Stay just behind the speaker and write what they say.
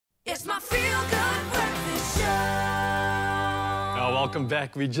It's my feel-good breakfast show. Welcome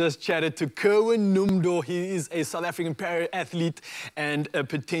back. We just chatted to Kerwin Noemdo. He is a South African para-athlete and a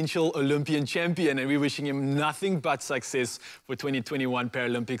potential Olympian champion, and we're wishing him nothing but success for 2021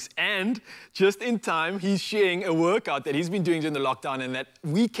 Paralympics. And just in time, he's sharing a workout that he's been doing during the lockdown and that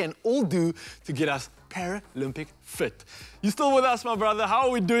we can all do to get us Paralympic fit. You still with us, my brother? How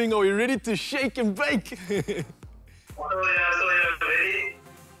are we doing? Are we ready to shake and bake? Ready.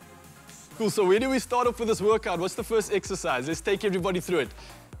 Cool, so where do we start off with this workout? What's the first exercise? Let's take everybody through it.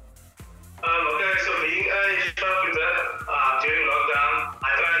 Okay, so being a short lifter during lockdown, I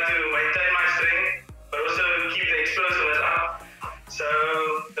try to maintain my strength, but also keep the explosiveness up. So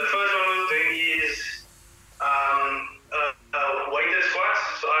the first one we're doing is weighted squats.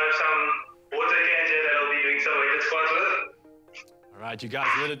 So I have some water cans here that I'll be doing some weighted squats with. All right, you guys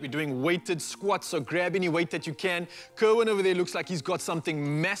heard it. We're doing weighted squats, so grab any weight that you can. Kerwin over there looks like he's got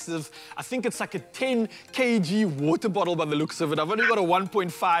something massive. I think it's like a 10 kg water bottle by the looks of it. I've only got a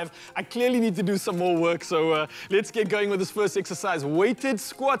 1.5. I clearly need to do some more work, so let's get going with this first exercise. Weighted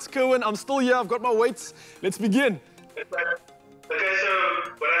squats, Kerwin. I'm still here. I've got my weights. Let's begin. Okay, so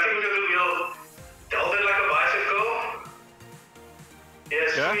what I think we're going to do, we'll hold it like a bicycle. Yeah,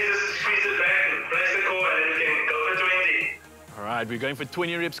 squeeze it back, press the core, and then you can go for 20. All right, we're going for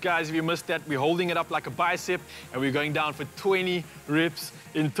 20 reps, guys. If you missed that, we're holding it up like a bicep, and we're going down for 20 reps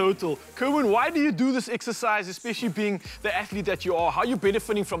in total. Kerwin, why do you do this exercise, especially being the athlete that you are? How are you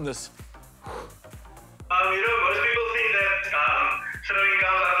benefiting from this? Most people think that throwing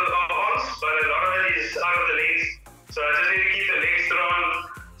comes out of the arms, but a lot of it is out of the legs. So I just need to keep the legs strong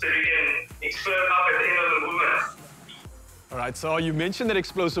so you can explode up at the end of the movement. All right, so you mentioned that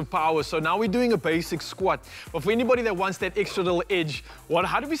explosive power. So now we're doing a basic squat. But for anybody that wants that extra little edge,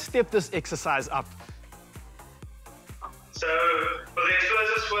 how do we step this exercise up? So for the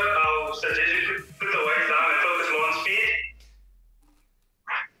explosive squat, I'll suggest you put the weight down and focus more on speed.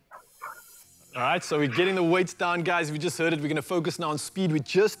 All right, so we're getting the weights down, guys. We just heard it. We're going to focus now on speed. We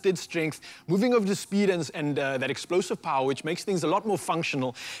just did strength. Moving over to speed and that explosive power, which makes things a lot more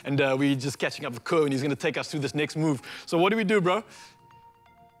functional. And we're just catching up with Kerwin. He's going to take us through this next move. So what do we do, bro? So you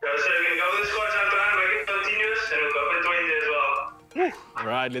can go with the squats and try and make it continuous, and we'll go for 20 as well. Woo. All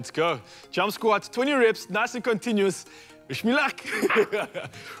right, let's go. Jump squats, 20 reps, nice and continuous. Wish me luck.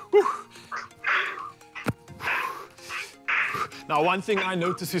 Woo. Now, one thing I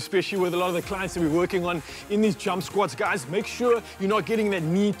notice, especially with a lot of the clients that we're working on in these jump squats, guys, make sure you're not getting that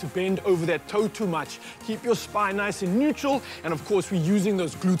knee to bend over that toe too much. Keep your spine nice and neutral. And of course, we're using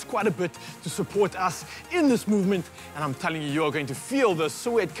those glutes quite a bit to support us in this movement. And I'm telling you, you're going to feel the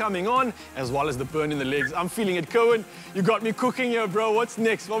sweat coming on as well as the burn in the legs. I'm feeling it. Kerwin, you got me cooking here, bro. What's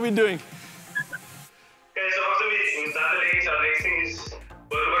next? What are we doing? Okay, so after we start the legs, our next thing is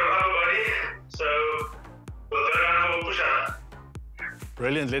work our upper body. So we'll go down for a push-up.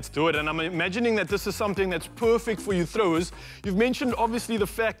 Brilliant, let's do it. And I'm imagining that this is something that's perfect for you throwers. You've mentioned, obviously, the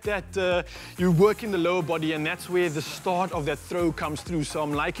fact that you work in the lower body, and that's where the start of that throw comes through. So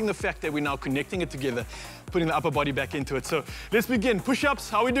I'm liking the fact that we're now connecting it together, putting the upper body back into it. So let's begin.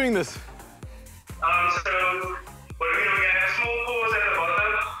 Push-ups, how are we doing this? So what we're doing, we have small pause at the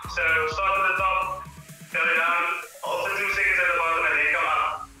bottom. So start at the top, go down, hold for 2 seconds at the bottom, and then come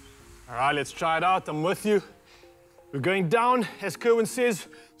up. All right, let's try it out. I'm with you. We're going down, as Kerwin says,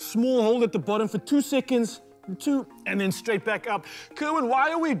 small hold at the bottom for 2 seconds, 2, and then straight back up. Kerwin,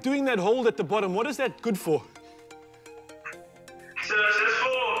 why are we doing that hold at the bottom? What is that good for? So it's just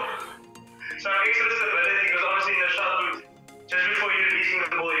for some extra stability, because obviously in the shot put, just before you releasing the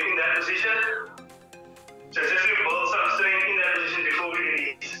ball, you're in that position. So just to build some strength in that position before we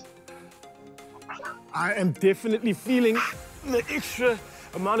release. I am definitely feeling the extra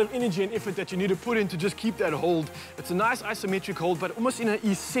amount of energy and effort that you need to put in to just keep that hold. It's a nice isometric hold, but almost in an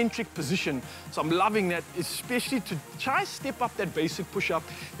eccentric position. So I'm loving that, especially to try step up that basic push-up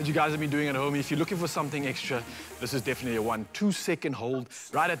that you guys have been doing at home. If you're looking for something extra, this is definitely a 1-2 second hold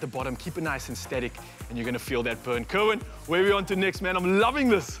right at the bottom. Keep it nice and static, and you're gonna feel that burn. Kerwin, where are we on to next, man? I'm loving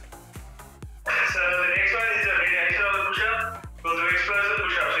this. So the next one is a variation of the push-up. We'll do explosive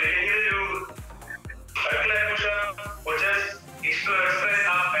push-up. So you can either do a flat push-up or just explode straight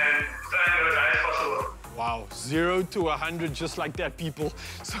up and try and go as high as possible. Wow, 0 to 100 just like that, people.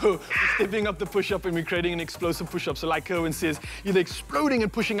 So we're stepping up the push-up and we're creating an explosive push-up. So like Kerwin says, either exploding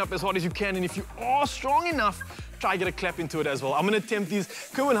and pushing up as hard as you can, and if you are strong enough, try get a clap into it as well. I'm gonna attempt these.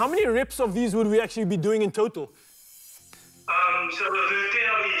 Kerwin, how many reps of these would we actually be doing in total? So we'll do 10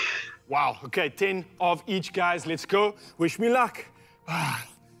 of each. Wow, okay, 10 of each, guys. Let's go. Wish me luck.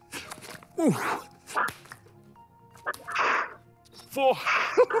 4.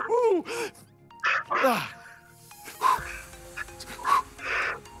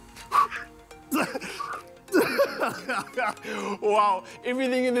 Wow,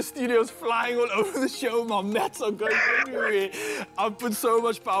 everything in the studio is flying all over the show. My mats are going everywhere. I've put so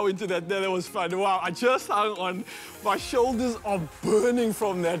much power into that. That was fun. Wow, I just hung on. My shoulders are burning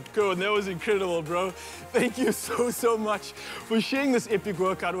from that go, and that was incredible, bro. Thank you so much for sharing this epic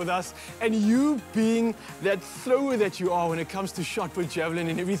workout with us, and you being that thrower that you are when it comes to shot put, javelin,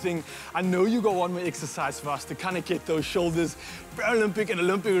 and everything. I know you got one more exercise for us to kind of get those shoulders Paralympic and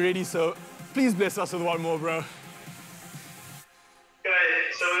Olympic ready, so please bless us with one more, bro. Okay,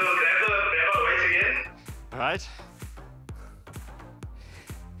 so we'll grab our weights again. All right.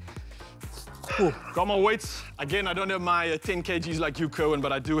 Cool. Got my weights. Again, I don't have my 10 kgs like you, Kerwin,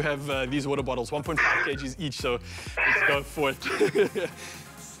 but I do have these water bottles, 1.5 kgs each, so let's go for it. So for this one,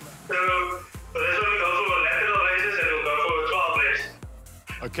 we'll go for lateral raises and we'll go for 12 reps.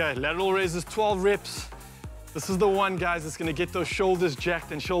 Okay, lateral raises, 12 reps. This is the one, guys, that's gonna get those shoulders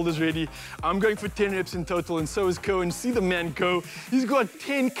jacked and shoulders ready. I'm going for 10 reps in total, and so is Kerwin. See the man go. He's got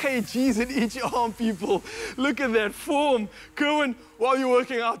 10 kgs in each arm, people. Look at that form. Kerwin, while you're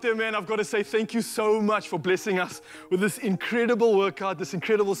working out there, man, I've got to say thank you so much for blessing us with this incredible workout, this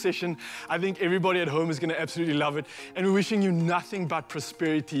incredible session. I think everybody at home is gonna absolutely love it. And we're wishing you nothing but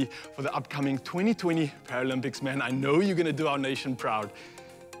prosperity for the upcoming 2020 Paralympics, man. I know you're gonna do our nation proud.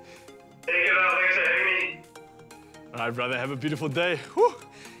 Thank you, Val. Thanks for having me. All right, brother, have a beautiful day. Whew.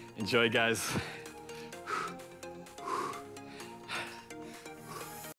 Enjoy, guys.